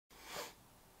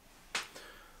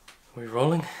Are we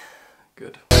rolling?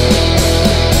 Good.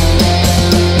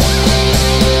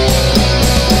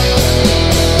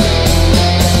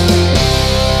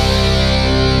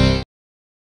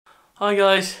 Hi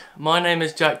guys, my name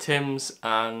is Jack Timms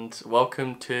and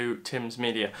welcome to Timms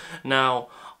Media. Now,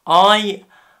 I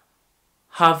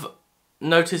have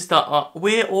noticed that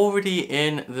we're already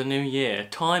in the new year.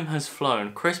 Time has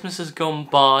flown. Christmas has gone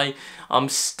by. I'm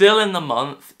still in the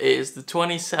month. It is the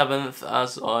 27th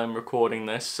as I'm recording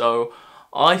this, so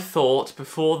I thought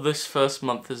before this first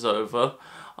month is over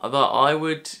that I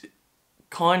would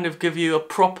kind of give you a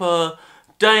proper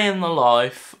day in the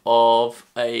life of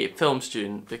a film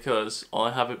student, because I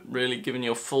haven't really given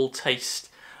you a full taste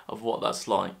of what that's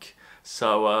like.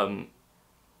 So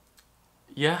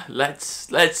yeah, let's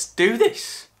do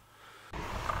this.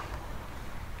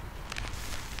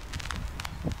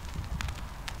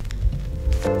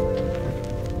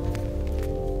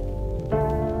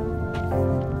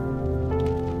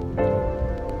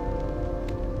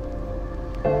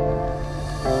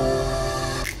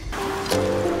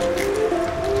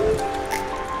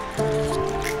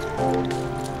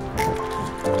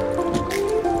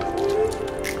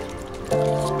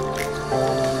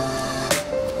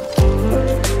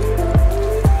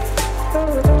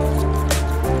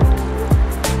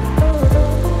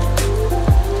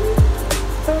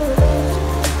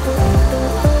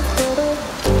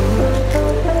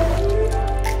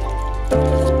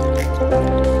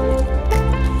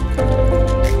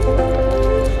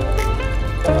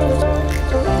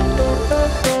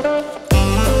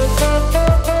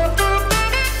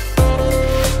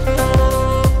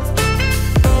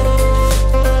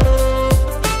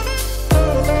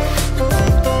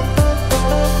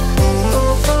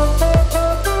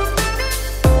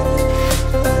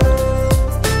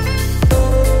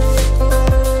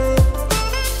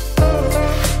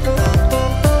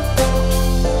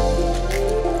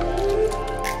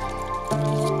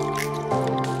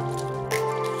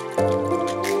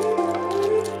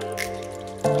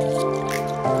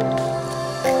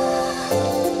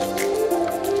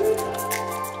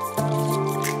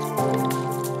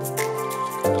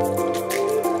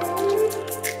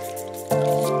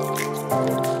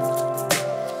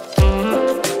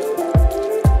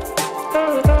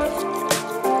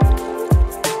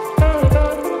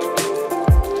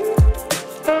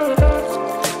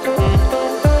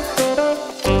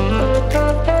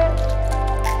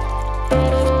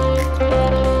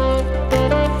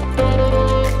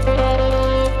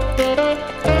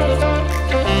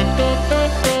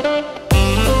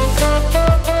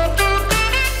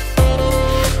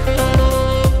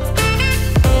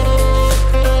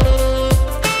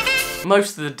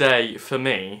 Most of the day for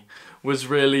me was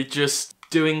really just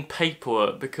doing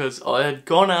paperwork, because I had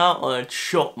gone out, I had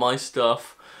shot my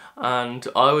stuff, and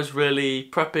I was really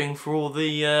prepping for all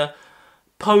the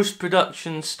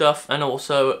post-production stuff. And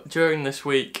also during this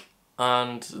week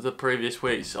and the previous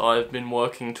weeks I've been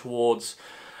working towards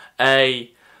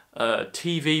a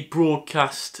TV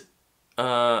broadcast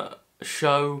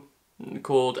show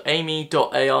called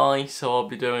Amy.ai, so I would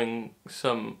be doing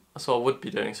some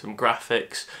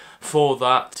graphics for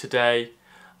that today,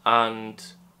 and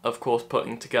of course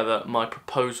putting together my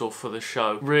proposal for the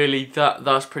show. Really,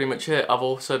 that's pretty much it. I've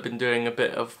also been doing a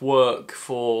bit of work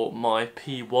for my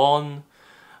P1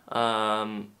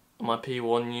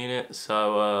 unit,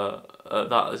 so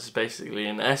that is basically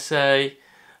an essay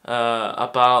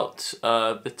about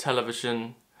the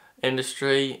television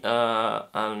industry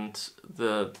and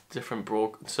the different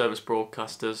service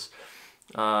broadcasters,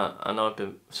 and I've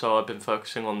been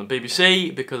focusing on the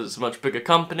BBC because it's a much bigger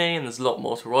company and there's a lot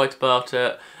more to write about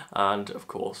it, and of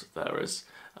course there is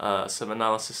some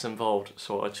analysis involved,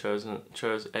 so I chose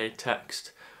a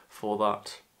text for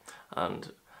that.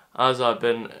 And as I've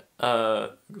been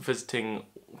visiting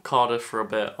Cardiff for a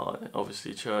bit, I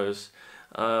obviously chose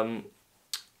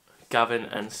Gavin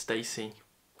and Stacey.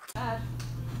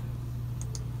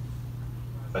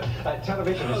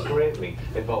 Television has greatly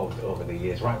evolved over the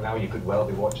years. Right now you could well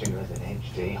be watching us in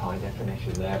HD, high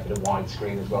definition there, a bit of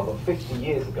widescreen as well. But 50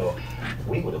 years ago,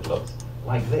 we would have looked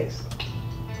like this.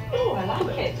 Oh, I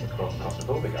like it.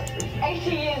 Claustrophobic, actually. 80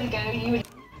 years ago, you would...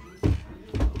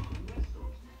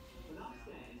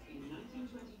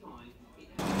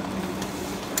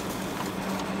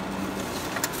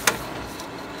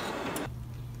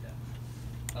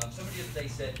 Somebody they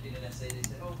said in an essay, they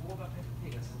said, oh, what about Peppa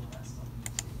Pig? I said, well, that's not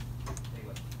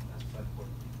anyway, that's beside the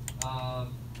point.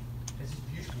 There's this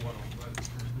beautiful one on the road.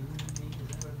 Mooney, has anyone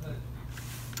heard of it?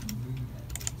 Mooney.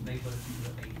 It's made by the people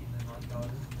that made it in their night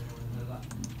garden. Has anyone heard of that?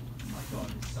 My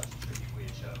garden is such a tricky,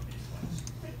 weird show. It's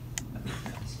like,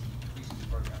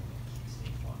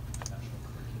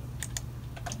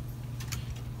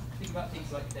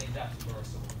 it's like named after for a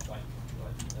sort of like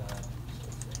sort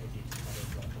of headed kind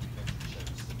of like documentary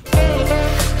shows.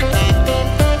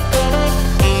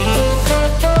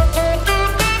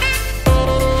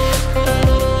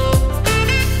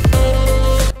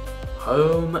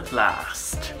 Home at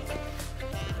last.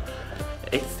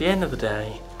 It's the end of the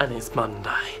day and it's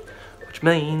Monday, which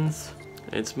means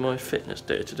it's my fitness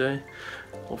day today.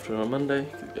 Often on Monday,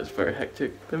 it gets very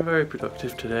hectic, been very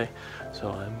productive today, so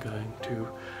I'm going to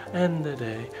end the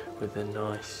day with a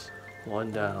nice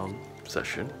wind down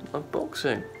session of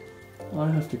boxing. I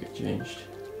have to get changed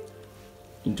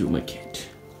into my kit.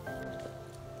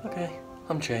 Okay,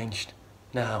 I'm changed.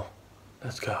 Now,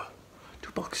 let's go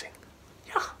to boxing.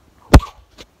 Yeah.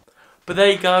 But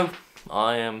there you go.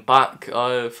 I am back.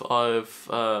 I've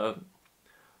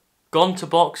gone to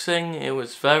boxing. It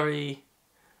was very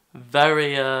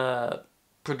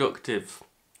productive.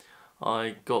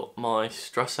 I got my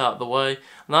stress out of the way,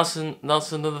 and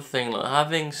that's another thing. Like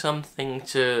having something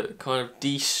to kind of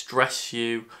de-stress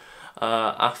you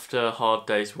after a hard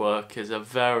day's work is a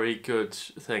very good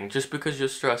thing. Just because you're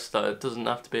stressed out, it doesn't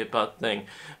have to be a bad thing.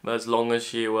 But as long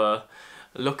as you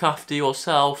look after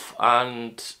yourself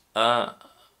and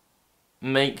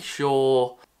make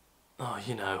sure. Oh,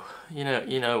 you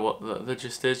know what the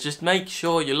gist is. Just make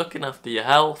sure you're looking after your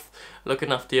health,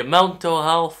 looking after your mental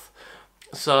health.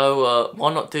 So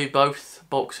why not do both?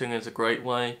 Boxing is a great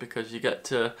way because you get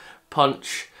to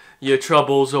punch your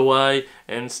troubles away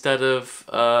instead of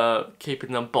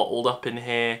keeping them bottled up in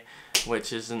here,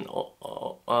 which isn't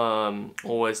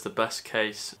always the best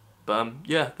case. But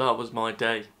yeah, that was my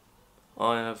day.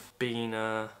 I have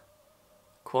been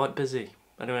quite busy.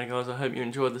 Anyway guys, I hope you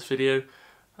enjoyed this video.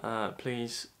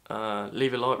 Please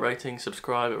leave a like, rating,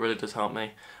 subscribe, it really does help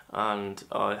me, and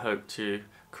I hope to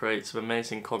create some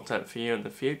amazing content for you in the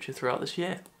future throughout this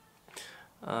year.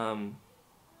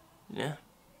 Yeah.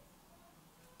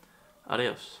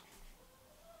 Adios.